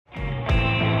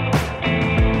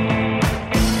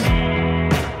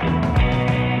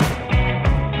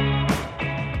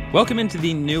Welcome into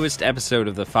the newest episode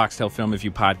of the Foxtel Film Review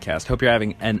podcast. Hope you're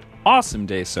having an awesome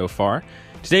day so far.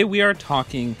 Today we are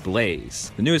talking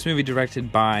Blaze, the newest movie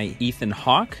directed by Ethan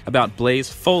Hawke about Blaze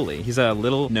Foley. He's a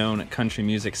little-known country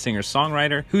music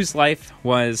singer-songwriter whose life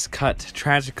was cut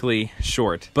tragically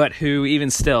short, but who even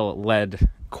still led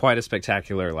quite a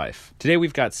spectacular life. Today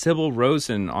we've got Sybil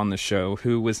Rosen on the show,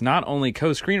 who was not only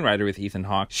co-screenwriter with Ethan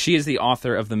Hawke, she is the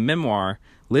author of the memoir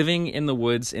Living in the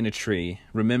Woods in a Tree,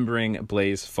 Remembering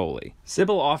Blaze Foley.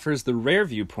 Sybil offers the rare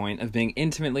viewpoint of being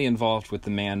intimately involved with the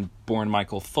man born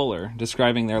Michael Fuller,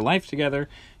 describing their life together,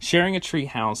 sharing a tree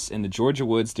house in the Georgia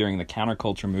woods during the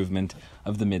counterculture movement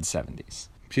of the mid-70s.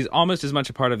 She's almost as much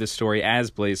a part of this story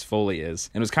as Blaze Foley is,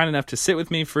 and was kind enough to sit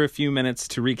with me for a few minutes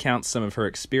to recount some of her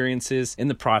experiences in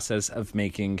the process of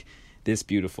making this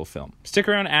beautiful film. Stick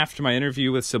around after my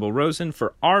interview with Sybil Rosen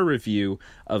for our review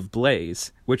of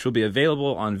Blaze, which will be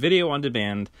available on video on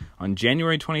demand on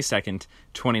January 22nd,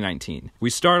 2019.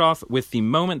 We start off with the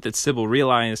moment that Sybil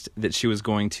realized that she was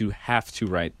going to have to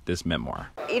write this memoir.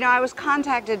 You know, I was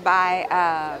contacted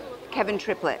by Kevin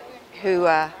Triplett, who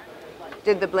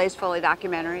did the Blaze Foley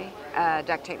documentary,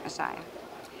 Duct Tape Messiah.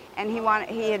 And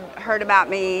he had heard about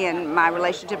me and my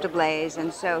relationship to Blaze,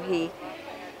 and so he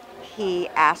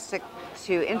asked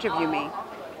to interview me.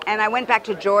 And I went back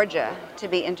to Georgia to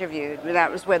be interviewed.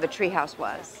 That was where the treehouse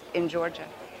was, in Georgia.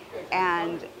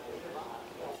 And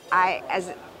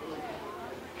as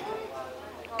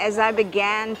I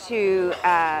began to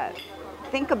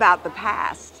think about the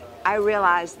past, I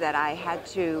realized that I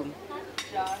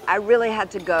really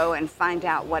had to go and find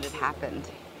out what had happened.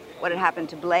 What had happened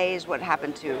to Blaze, what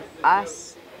happened to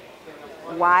us,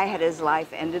 why had his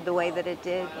life ended the way that it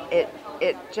did.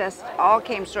 It just all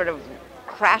came sort of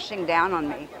crashing down on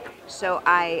me. So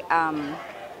I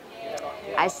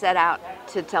set out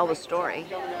to tell the story.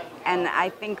 And I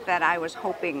think that I was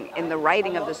hoping in the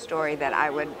writing of the story that I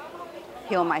would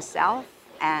heal myself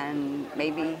and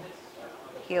maybe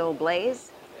heal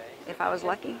Blaze if I was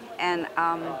lucky. And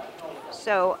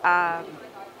so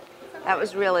that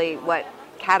was really what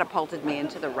catapulted me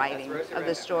into the writing of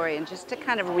the story, and just to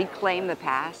kind of reclaim the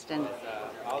past and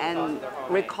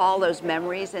recall those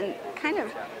memories and kind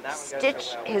of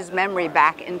stitch his memory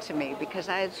back into me, because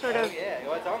I had sort of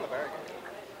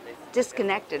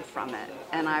disconnected from it,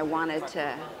 and I wanted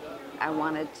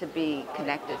to be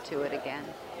connected to it again.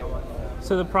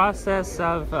 So the process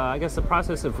of, the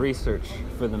process of research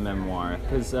for the memoir,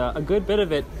 because a good bit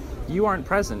of it, you aren't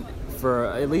present for,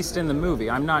 at least in the movie.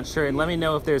 I'm not sure, and let me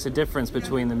know if there's a difference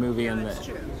between the movie and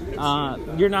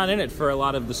the... You're not in it for a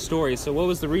lot of the story, so what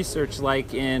was the research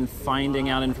like in finding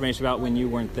out information about when you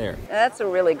weren't there? That's a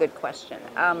really good question.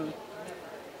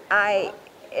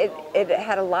 It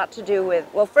had a lot to do with,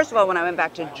 well, first of all, when I went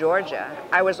back to Georgia,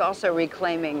 I was also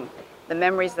reclaiming the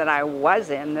memories that I was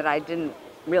in that I didn't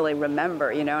really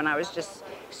remember, you know, and I was just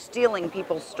stealing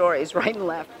people's stories right and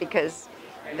left because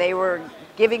they were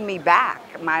giving me back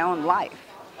my own life.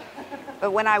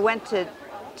 But when I went to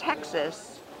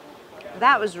Texas,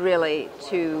 that was really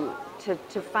to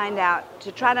find out,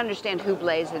 to try to understand who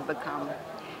Blaze had become.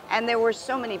 And there were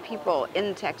so many people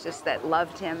in Texas that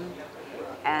loved him,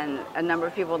 and a number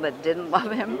of people that didn't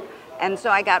love him. And so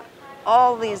I got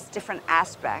all these different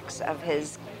aspects of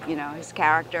his, you know, his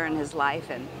character and his life,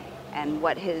 and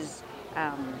what his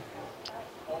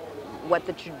what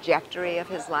the trajectory of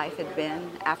his life had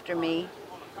been after me.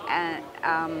 And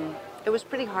it was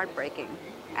pretty heartbreaking,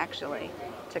 actually,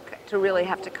 to really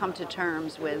have to come to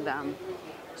terms with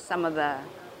some of the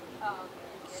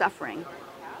suffering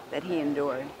that he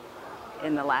endured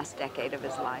in the last decade of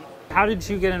his life. How did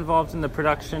you get involved in the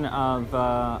production of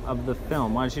the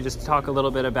film? Why don't you just talk a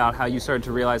little bit about how you started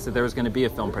to realize that there was going to be a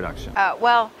film production?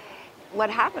 Well, what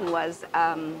happened was,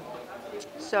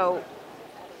 so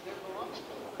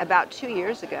about 2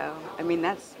 years ago, I mean,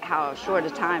 that's how short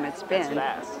a time it's been.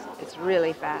 That's fast. It's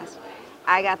really fast.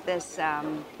 I got this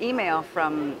email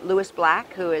from Louis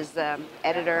Black, who is the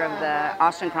editor of the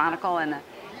Austin Chronicle and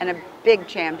a big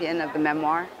champion of the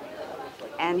memoir.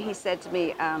 And he said to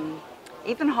me,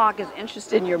 Ethan Hawke is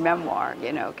interested in your memoir,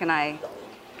 you know, can I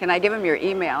give him your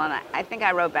email? And I think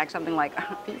I wrote back something like,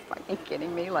 are you fucking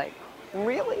kidding me? Like,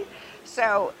 really?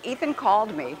 So Ethan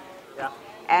called me. Yeah.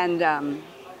 And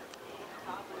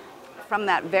from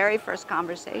that very first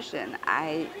conversation,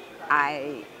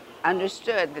 I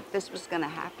understood that this was going to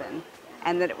happen,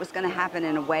 and that it was going to happen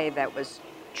in a way that was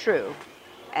true,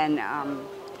 and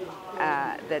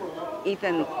that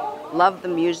Ethan loved the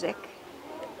music,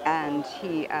 and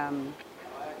he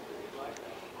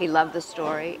loved the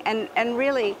story, and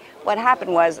really what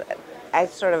happened was, I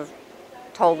sort of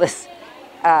told this,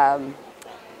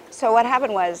 so what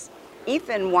happened was,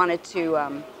 Ethan wanted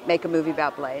to make a movie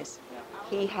about Blaze.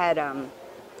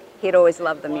 He'd always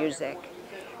loved the music,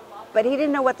 but he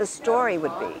didn't know what the story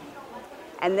would be.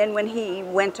 And then when he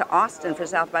went to Austin for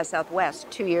South by Southwest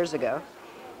 2 years ago,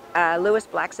 Lewis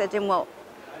Black said to him, well,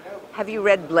 have you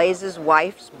read Blaze's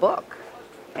wife's book?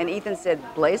 And Ethan said,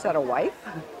 Blaze had a wife?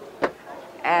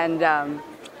 And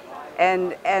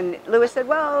Lewis said,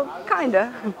 well,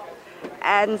 kinda.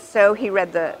 And so he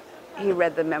read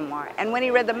the memoir. And when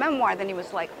he read the memoir, then he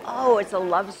was like, oh, it's a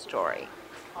love story.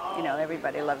 You know,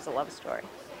 everybody loves a love story.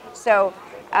 So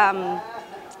and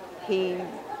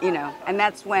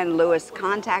that's when Lewis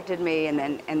contacted me, and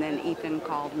then Ethan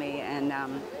called me and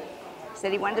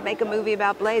said he wanted to make a movie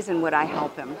about Blaze, and would I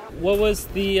help him? What was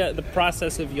the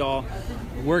process of y'all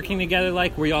working together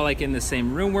like? Were y'all like in the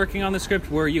same room working on the script?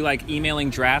 Were you like emailing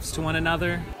drafts to one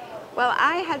another? Well,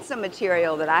 I had some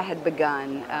material that I had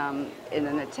begun in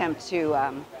an attempt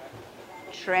to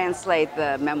translate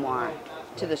the memoir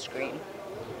to the screen.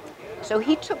 So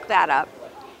he took that up,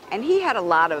 and he had a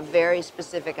lot of very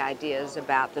specific ideas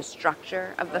about the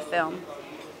structure of the film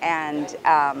and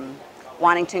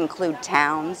wanting to include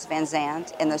Towns Van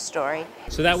Zandt in the story.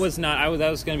 So that was not, that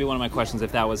was going to be one of my questions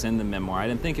if that was in the memoir. I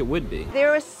didn't think it would be.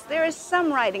 There is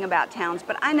some writing about Towns,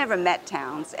 but I never met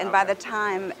Towns. And by the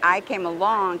time I came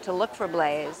along to look for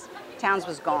Blaze, Towns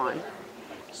was gone.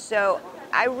 So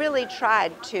I really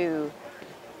tried to,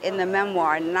 in the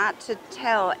memoir, not to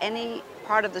tell any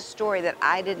part of the story that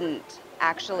I didn't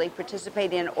actually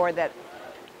participate in or that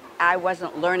I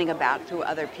wasn't learning about through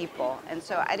other people. And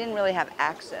so I didn't really have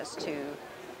access to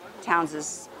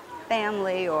Towns's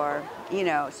family or,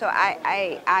 so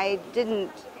I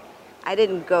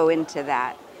didn't go into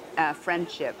that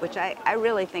friendship, which I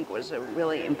really think was a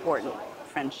really important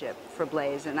friendship for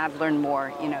Blaze, and I've learned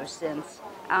more, since.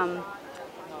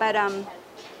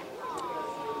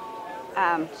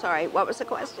 Sorry, what was the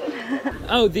question?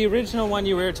 Oh, the original one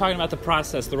you were talking about the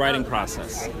process, the writing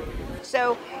process.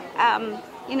 So,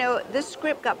 this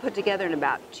script got put together in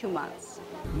about 2 months.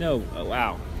 No, oh,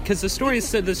 wow. Because the story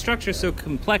is the structure is so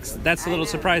complex, that's a little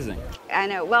surprising. I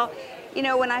know. Well,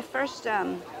 when I first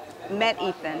met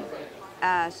Ethan,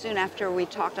 soon after we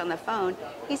talked on the phone,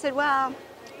 he said, well,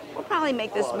 we'll probably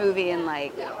make this movie in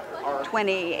like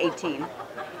 2018. I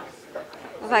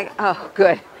was like, oh,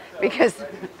 good, because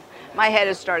my head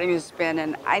is starting to spin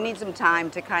and I need some time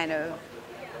to kind of,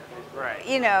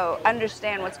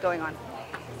 understand what's going on.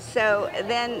 So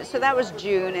that was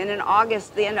June, and in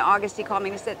August, the end of August, he called me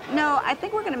and he said, no, I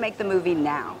think we're going to make the movie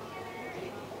now.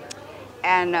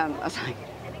 And I was like,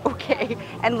 okay.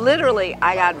 And literally,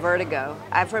 I got vertigo.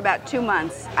 For about 2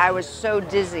 months, I was so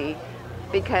dizzy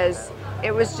because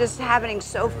it was just happening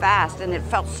so fast, and it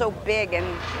felt so big, and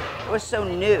it was so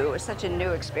new. It was such a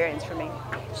new experience for me.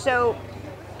 So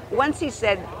once he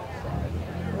said,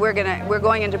 we're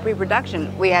going into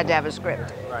pre-production, we had to have a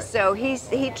script. Right. So he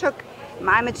took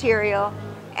my material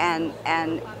and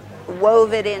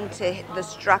wove it into the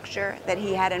structure that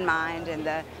he had in mind, and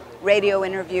the radio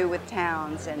interview with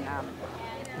Towns, and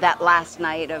that last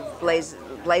night of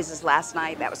Blaze's last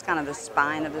night, that was kind of the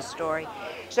spine of the story.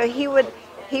 So he would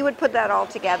put that all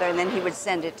together, and then he would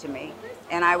send it to me,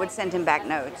 and I would send him back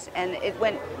notes, and it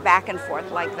went back and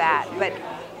forth like that. But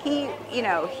he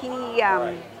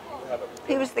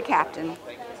was the captain,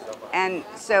 and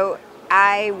so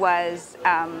I was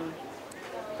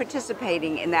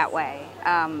participating in that way.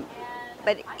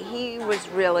 But he was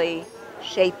really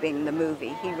shaping the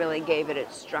movie. He really gave it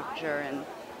its structure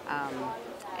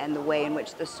and the way in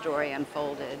which the story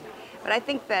unfolded. But I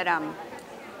think that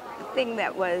the thing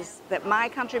that my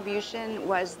contribution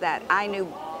was that I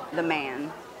knew the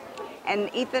man.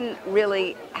 And Ethan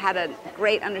really had a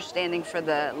great understanding for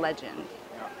the legend.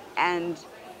 And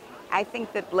I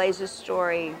think that Blaze's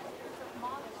story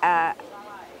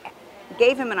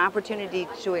gave him an opportunity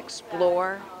to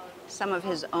explore some of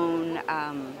his own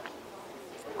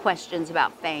questions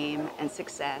about fame and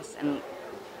success and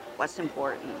what's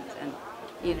important. And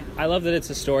I love that it's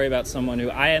a story about someone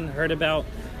who I hadn't heard about,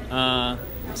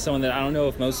 someone that I don't know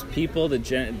if most people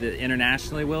that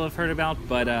internationally will have heard about,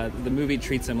 but the movie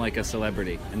treats him like a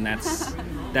celebrity, and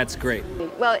that's great.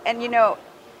 Well, and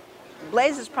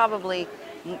Blaze is probably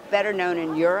better known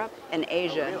in Europe and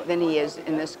Asia than he is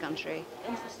in this country.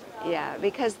 Yeah,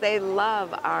 because they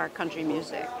love our country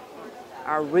music,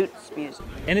 our roots music.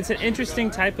 And it's an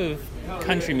interesting type of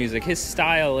country music. His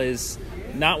style is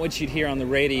not what you'd hear on the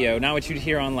radio, not what you'd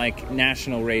hear on like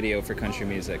national radio for country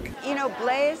music.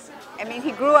 Blaze,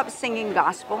 he grew up singing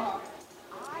gospel,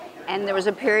 and there was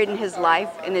a period in his life,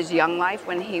 in his young life,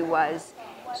 when he was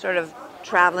sort of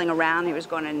traveling around. He was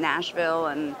going to Nashville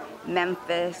and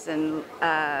Memphis and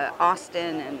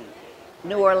Austin and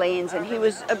New Orleans, and he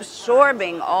was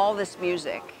absorbing all this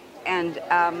music. And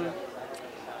I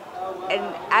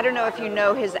don't know if you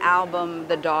know his album,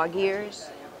 The Dog Years.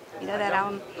 You know that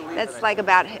album? That's like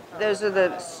about, those are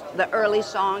the early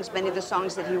songs, many of the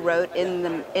songs that he wrote in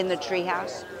the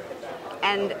Treehouse.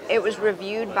 And it was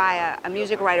reviewed by a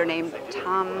music writer named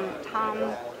Tom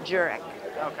Jurek.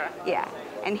 Okay. Yeah,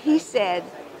 and he said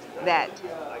that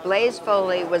Blaze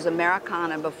Foley was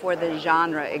Americana before the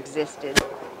genre existed.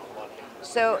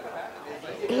 So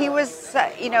he was,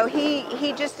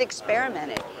 he just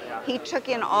experimented. He took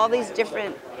in all these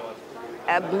different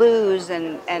blues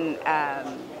and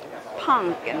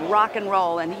punk and rock and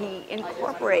roll, and he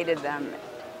incorporated them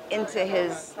into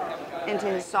his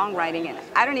songwriting. And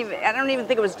I don't even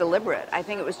think it was deliberate. I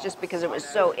think it was just because it was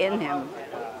so in him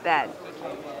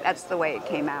that's the way it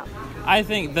came out. I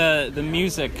think the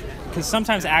music, because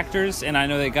sometimes actors, and I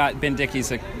know they got Ben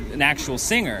Dickey's an actual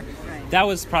singer. That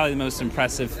was probably one of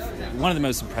the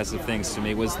most impressive things to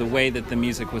me, was the way that the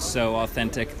music was so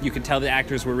authentic. You could tell the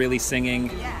actors were really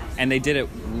singing, and they did it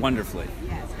wonderfully.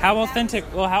 How authentic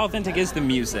is the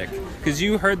music? Because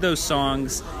you heard those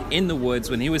songs in the woods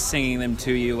when he was singing them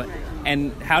to you,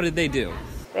 and how did they do?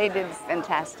 They did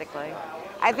fantastically.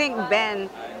 I think Ben,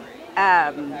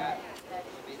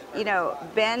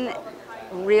 Ben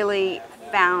really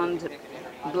found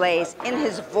Blaze in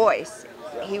his voice.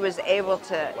 He was able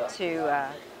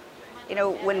to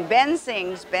when Ben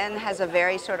sings, Ben has a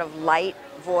very sort of light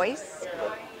voice,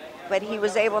 but he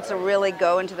was able to really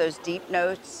go into those deep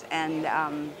notes, and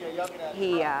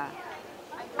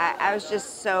I was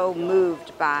just so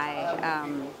moved by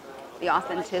the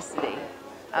authenticity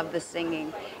of the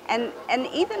singing. And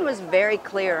Ethan was very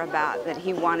clear about that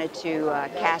he wanted to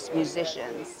cast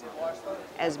musicians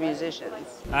as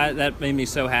musicians. That made me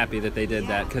so happy that they did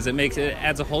that, because it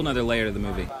adds a whole nother layer to the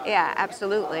movie. Yeah,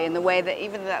 absolutely. And the way that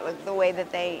the way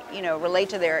that they relate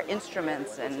to their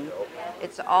instruments, and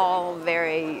it's all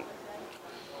very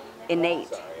innate,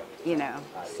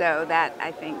 So that,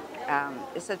 I think,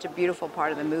 is such a beautiful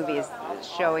part of the movie, is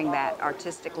showing that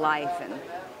artistic life and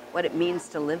what it means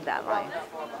to live that life.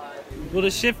 Well,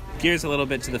 to shift gears a little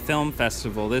bit to the film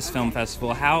festival,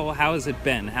 how has it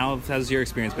been? How's your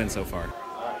experience been so far?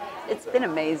 It's been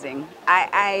amazing.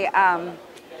 I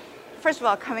first of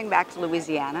all, coming back to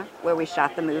Louisiana, where we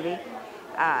shot the movie,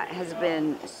 has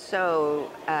been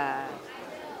so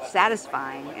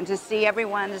satisfying. And to see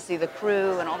everyone, to see the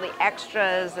crew and all the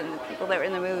extras and the people that were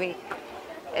in the movie,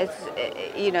 it's,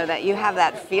 that you have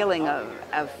that feeling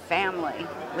of family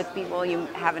with people you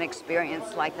have an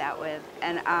experience like that with.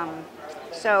 And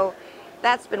so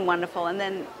that's been wonderful. And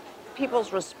then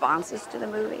people's responses to the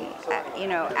movie.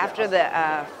 After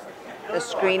the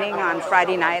screening on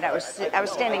Friday night, I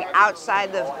was standing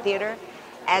outside the theater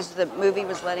as the movie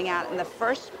was letting out, and the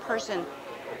first person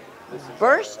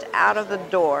burst out of the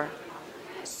door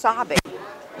sobbing. It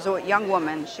was a young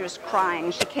woman. She was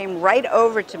crying. She came right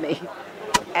over to me,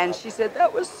 and she said,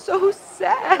 "That was so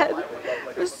sad.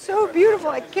 It was so beautiful.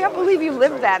 I can't believe you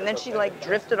lived that." And then she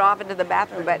drifted off into the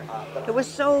bathroom. But it was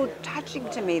so touching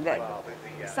to me that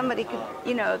somebody could,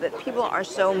 that people are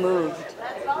so moved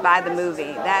by the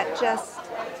movie.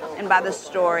 And by the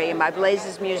story, and by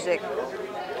Blaze's music.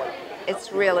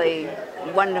 It's really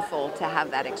wonderful to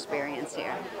have that experience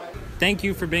here. Thank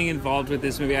you for being involved with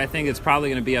this movie. I think it's probably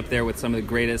going to be up there with some of the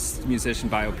greatest musician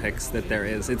biopics that there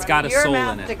is. It's got a soul in it.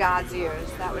 Your mouth to God's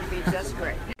ears. That would be just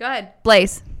great. Go ahead,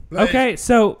 Blaze. Okay,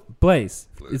 so Blaze.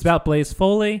 It's about Blaze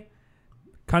Foley,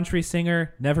 country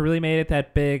singer, never really made it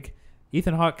that big.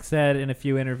 Ethan Hawke said in a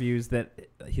few interviews that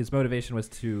his motivation was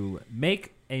to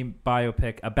make a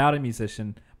biopic about a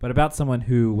musician, but about someone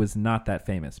who was not that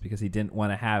famous, because he didn't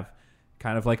want to have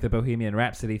kind of like the Bohemian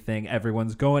Rhapsody thing.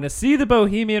 Everyone's going to see the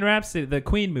Bohemian Rhapsody, the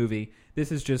Queen movie.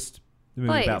 This is just the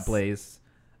movie about Blaze,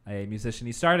 a musician.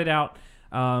 He started out,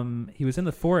 he was in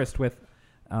the forest with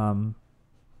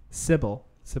Sybil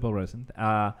Rosen,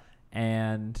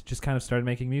 and just kind of started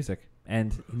making music.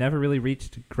 And he never really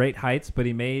reached great heights, but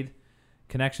he made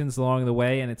connections along the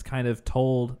way, and it's kind of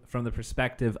told from the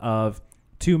perspective of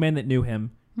two men that knew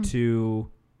him to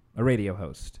a radio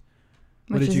host.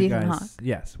 Which is Ethan Hawke.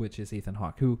 Yes, which is Ethan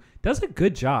Hawke, who does a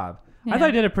good job. Yeah. I thought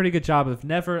he did a pretty good job of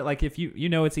never, like, if you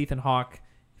know it's Ethan Hawke,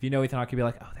 if you know Ethan Hawke, you'd be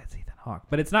like, oh, that's Ethan Hawke.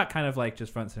 But it's not kind of like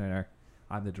just front center,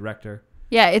 I'm the director.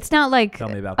 Yeah, it's not like a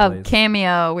Blaze.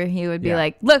 cameo where he would be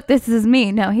like, look, this is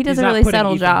me. No, he does a really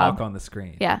subtle Ethan job. Hawke on the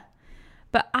screen. Yeah.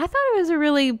 But I thought it was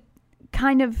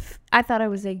I thought it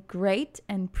was a great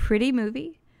and pretty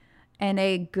movie and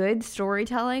a good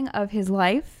storytelling of his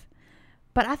life.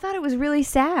 But I thought it was really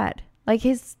sad. Like,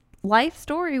 his life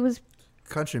story was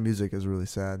Country music is really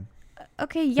sad.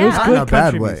 okay. was Yeah, Not good in a bad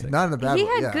country way. music. Not in a bad he way.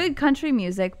 had yeah. good country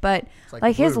music, but It's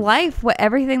like his blues. life,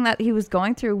 everything that he was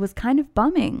going through was kind of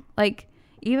bumming. Like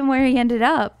even where he ended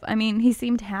up, I mean, he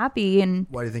seemed happy, and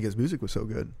Why do you think his music was so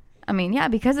good? I mean, yeah,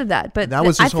 because of that. But That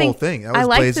was I his whole think thing. That I was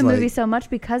liked Blaze, the movie like- so much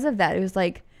because of that. It was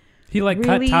like, He like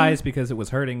really- cut ties because it was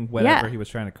hurting whatever Yeah. he was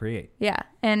trying to create. yeah,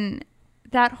 and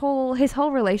his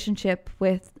whole relationship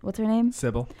with what's her name,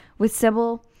 Sybil. with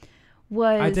Sybil,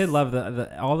 was I did love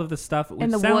the all of the stuff.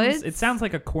 In the sounds, woods? It sounds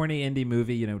like a corny indie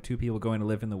movie, you know, two people going to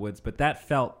live in the woods, but that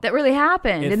felt that really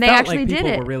happened, it and they felt actually like did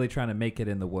people it. were really trying to make it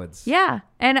in the woods. Yeah,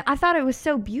 and I thought it was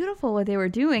so beautiful what they were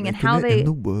doing and Making how it they. in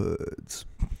the woods.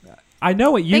 I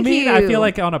know what you Thank mean. I you. feel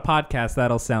like on a podcast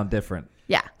that'll sound different.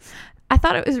 Yeah, I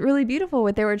thought it was really beautiful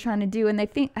what they were trying to do, and I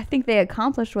think they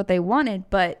accomplished what they wanted,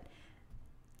 but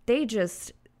they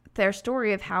just their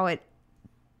story of how it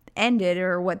ended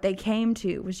or what they came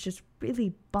to was just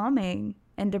really bumming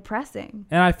and depressing.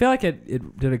 And I feel like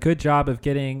it did a good job of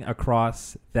getting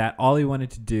across that all he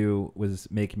wanted to do was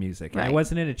make music. And Right. it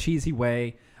wasn't in a cheesy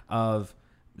way of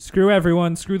screw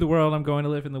everyone, screw the world, I'm going to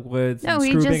live in the woods. No, and he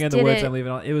screw just being in the did woods, it. I'm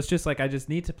leaving. It was just like, I just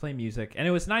need to play music. And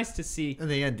it was nice to see. In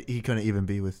the end, he couldn't even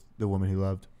be with the woman he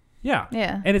loved. Yeah.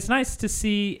 Yeah. And it's nice to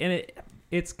see, and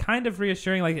it's kind of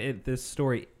reassuring. Like this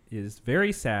story is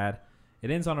very sad. It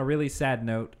ends on a really sad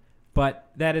note, but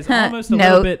that is almost a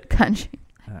little bit country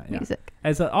yeah. music.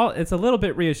 It's a little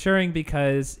bit reassuring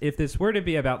because if this were to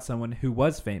be about someone who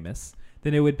was famous,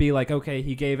 then it would be like, okay,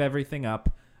 he gave everything up,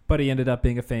 but he ended up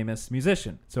being a famous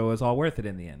musician, so it was all worth it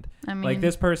in the end. I mean, Like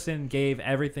this person gave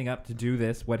everything up to do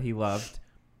this, what he loved,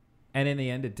 and in the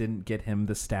end, it didn't get him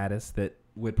the status that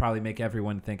would probably make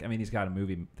everyone think. I mean, he's got a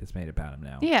movie that's made about him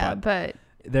now. yeah, but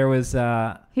There was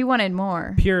he wanted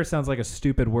more. pure sounds like a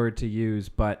stupid word to use,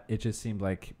 but it just seemed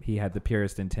like he had the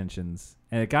purest intentions,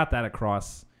 and it got that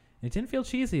across. It didn't feel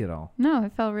cheesy at all. No,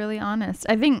 it felt really honest.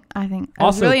 I think I was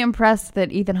Also- really impressed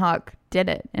that Ethan Hawke did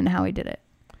it and how he did it.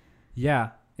 Yeah,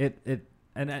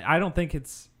 and I don't think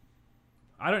it's.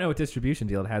 I don't know what distribution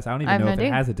deal it has. I don't I even have know no if it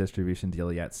idea. has a distribution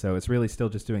deal yet. So it's really still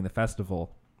just doing the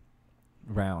festival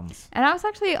rounds. And I was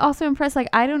actually also impressed. Like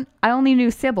I only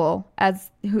knew Sybil as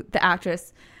the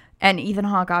actress, and Ethan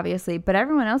Hawke obviously, but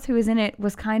everyone else who was in it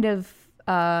was kind of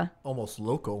Almost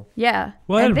local. yeah.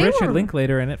 Well, it And had they Richard were-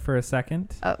 Linklater in it for a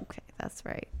second. Okay, that's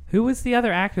right. Who was the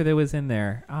other actor that was in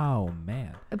there? Oh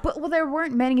man, But there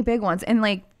weren't many big ones, and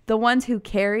like the ones who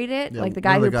carried it, Yeah, like the one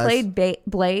guy of who the guys- played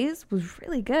Blaze, was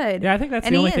really good. yeah, I think that's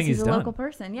and the only he thing is. he's a done. local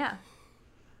person. Yeah.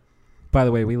 By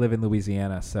the way, we live in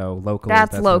Louisiana, so local.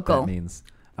 That's What local. that means.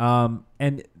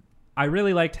 And I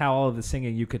really liked how all of the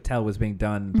singing you could tell was being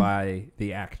done by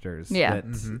the actors. Mm-hmm. Yeah.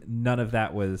 That none of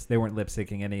that was. They weren't lip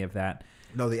syncing any of that.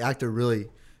 No, the actor really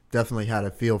definitely had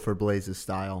a feel for Blaze's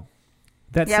style.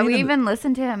 That Yeah, scene we in the- even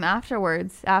listened to him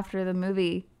afterwards. After the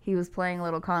movie, he was playing a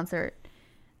little concert,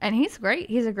 and he's great.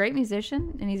 He's a great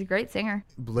musician, and he's a great singer.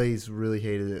 Blaze really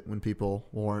hated it when people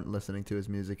weren't listening to his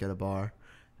music at a bar.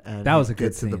 And That was he'd a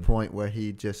good get to the scene. point where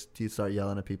he'd start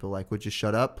yelling at people like, "Would you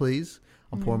shut up, please?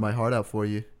 I'm pouring my heart out for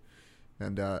you."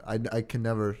 And I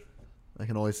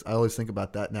always think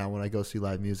about that now when I go see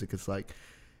live music. It's like,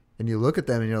 and you look at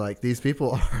them and you're like, these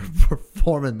people are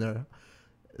performing their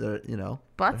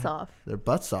Butts off. their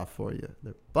butts off for you.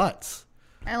 Their butts.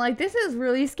 And like this is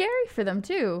really scary for them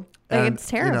too. Like And, it's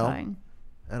terrifying.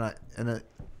 The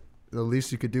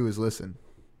least you could do is listen.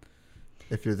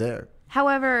 If you're there.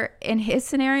 However, in his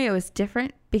scenario is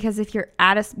different because if you're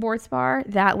at a sports bar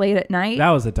that late at night, that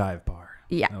was a dive bar.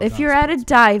 yeah. That was If not you're a at a sports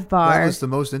dive That bar, was the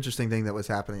most interesting thing that was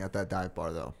happening at that dive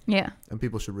bar, though. yeah, And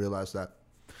people should realize that.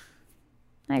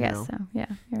 I You guess know? so. Yeah,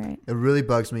 you're right. It really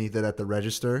bugs me that at the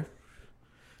register,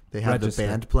 they have the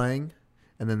band playing,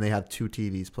 and then they have two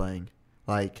TVs playing.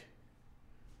 Like,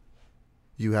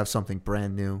 you have something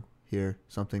brand new here,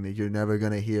 something that you're never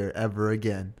going to hear ever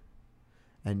again.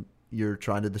 And you're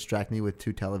trying to distract me with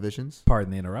two televisions?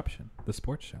 Pardon the interruption. The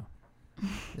sports show.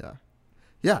 Yeah.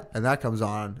 Yeah, and that comes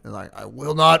on, and like, I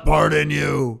will not pardon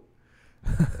you.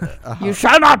 You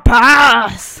shall not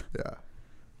pass. Yeah.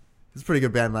 It's a pretty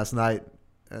good band last night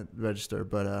at Register,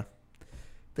 but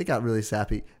they got really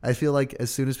sappy. I feel like as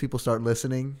soon as people start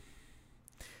listening,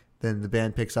 then the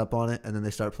band picks up on it, and then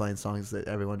they start playing songs that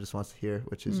everyone just wants to hear,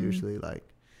 which is usually like,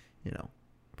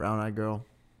 Brown Eyed Girl.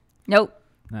 Nope.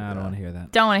 No, I don't want to hear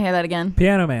that. Don't want to hear that again.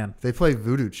 Piano Man. They played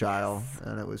Voodoo Child,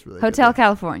 and it was really Hotel good.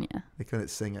 California. They couldn't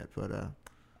sing it, but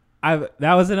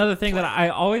That was another thing that I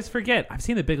always forget. I've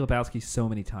seen The Big Lebowski so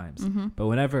many times, but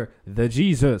whenever the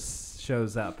Jesus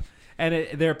shows up and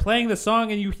they're playing the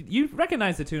song and you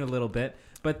recognize the tune a little bit,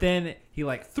 But then he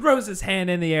like throws his hand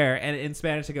in the air, and in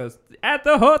Spanish it goes, "At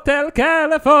the Hotel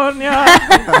California."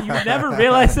 You never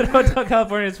realize that Hotel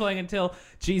California is playing until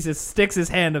Jesus sticks his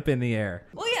hand up in the air.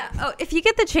 Well, yeah. Oh, if you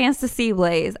get the chance to see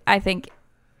Blaze, I think,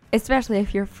 especially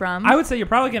if you're from, I would say you're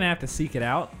probably gonna have to seek it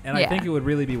out, and I Yeah. think it would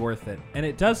really be worth it. And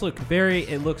it does look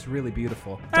it looks really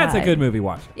beautiful. That's a good movie.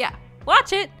 Watch it. Yeah,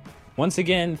 watch it. Once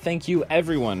again, thank you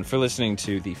everyone for listening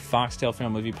to the Foxtail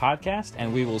Film Movie Podcast,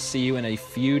 and we will see you in a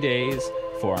few days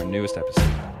for our newest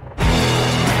episode.